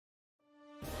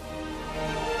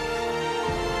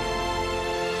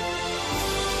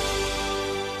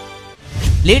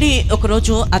Lady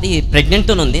ఒకరోజు అది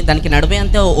ప్రెగ్నెంట్తో ఉంది, దానికి నడిపే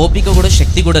అంత ఓపిక కూడా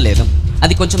శక్తి కూడా లేదు.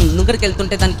 అది కొంచెం ముందరికి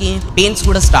వెళ్తుంటే దానికి పెయిన్స్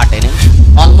కూడా స్టార్ట్ అయినాయి.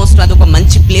 ఆల్మోస్ట్ అది ఒక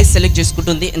మంచి ప్లేస్ సెలెక్ట్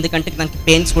చేసుకుంటుంది, ఎందుకంటే దానికి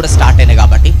పెయిన్స్ కూడా స్టార్ట్ అయినాయి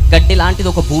కాబట్టి. గడ్డి లాంటిది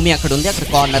ఒక భూమి అక్కడ ఉంది, అక్కడ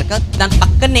కార్నర్గా దాని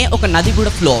పక్కనే ఒక నది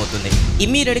కూడా ఫ్లో అవుతుంది.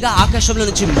 ఇమీడియట్గా ఆకాశంలో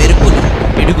నుంచి మెరుపులు,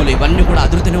 పిడుగులు ఇవన్నీ కూడా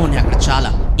అదురుతూనే ఉన్నాయి అక్కడ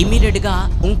చాలా. ఇమీడియట్గా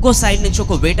ఇంకో సైడ్ నుంచి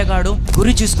ఒక వేటగాడు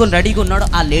గురి చూసుకొని రెడీగా ఉన్నాడు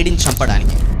ఆ లేడీని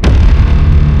చంపడానికి.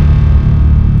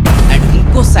 అండ్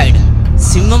ఇంకో సైడ్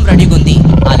సింహం రెడీగా ఉంది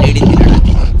ఆ లేడీని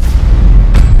తినడానికి.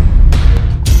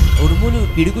 ఉరుములు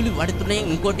పిడుగులు పడుతున్నాయి.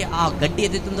 ఇంకోటి ఆ గడ్డి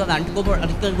ఏదైతుందో అది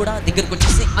అంటుకోవడానికి కూడా దగ్గరకు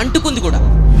వచ్చేసి అంటుకుంది కూడా.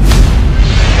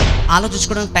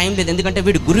 ఆలోచించుకోవడానికి టైం లేదు, ఎందుకంటే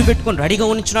వీడు గురి పెట్టుకొని రెడీగా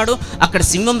ఉంచున్నాడు. అక్కడ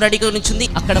సింహం రెడీగా ఉంచింది,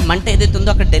 అక్కడ మంట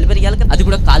ఏదైతుందో అక్కడ డెలివరీ అయ్యాలి, అది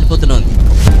కూడా కాలిపోతూనే ఉంది.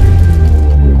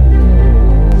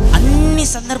 అన్ని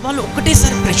సందర్భాలు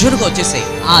ఒకటేసారి ప్రెషర్గా వచ్చేసాయి.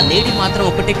 ఆ లేడీ మాత్రం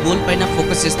ఒకటే గోల్ పైన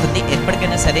ఫోకస్ చేస్తుంది.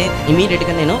 ఎప్పటికైనా సరే ఇమీడియట్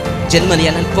గా నేను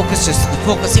జన్మనియాలని ఫోకస్ చేస్తుంది.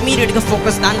 ఫోకస్ ఇమీడియట్ గా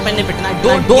ఫోకస్ దానిపైన పెట్టిన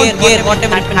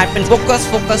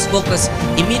ఫోకస్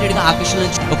ఇమీడియట్ గా ఆకాశం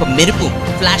నుంచి ఒక మెరుపు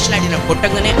ఫ్లాష్ లైట్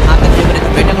కొట్టంగానే అతను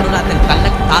ఎవరైతే పెట్టకూడదు అతని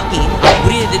కళ్ళకి తాకి ఆ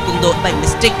గురి ఏదైతుందో బై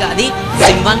మిస్టేక్ గా అది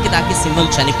సింహానికి తాకి సింహం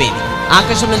చనిపోయింది.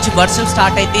 ఆకాశం నుంచి వర్షం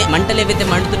స్టార్ట్ అయితే మంటలు ఏవైతే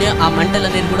మండుతున్నాయో ఆ మంటలు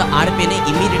అనేది కూడా ఆడిపోయినాయి.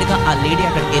 ఇమీడియట్ గా ఆ లేడీ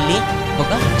అక్కడికి వెళ్ళి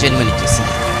ఒక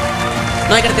జన్మనిచ్చేసింది.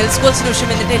 నా ఇక్కడ తెలుసుకోవాల్సిన విషయం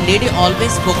ఏంటంటే లేడీ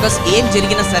ఆల్వేస్ ఫోకస్, ఏం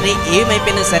జరిగినా సరే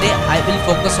ఏమైపోయినా సరే I will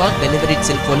focus on delivery it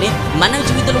self only. మన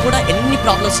జీవితంలో కూడా ఎన్ని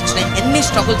ప్రాబ్లమ్స్ వచ్చినా ఎన్ని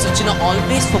స్ట్రగుల్స్ వచ్చినా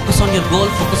always focus on your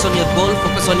goal, focus on your goal,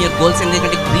 focus on your goals.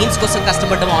 ఎందుకంటే డ్రీమ్స్ కోసం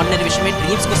కష్టపడడం ఆర్డినరీ విషయమే,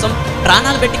 డ్రీమ్స్ కోసం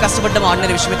ప్రాణాలు పెట్టి కష్టపడడం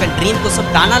ఆర్డినరీ విషయమే, కానీ డ్రీమ్ కోసం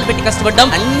ప్రాణాలు పెట్టి కష్టపడడం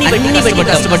అన్ని పెట్టి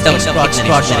కష్టపడడం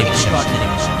ఎక్స్ట్రాఆర్డినరీ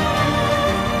విషయం.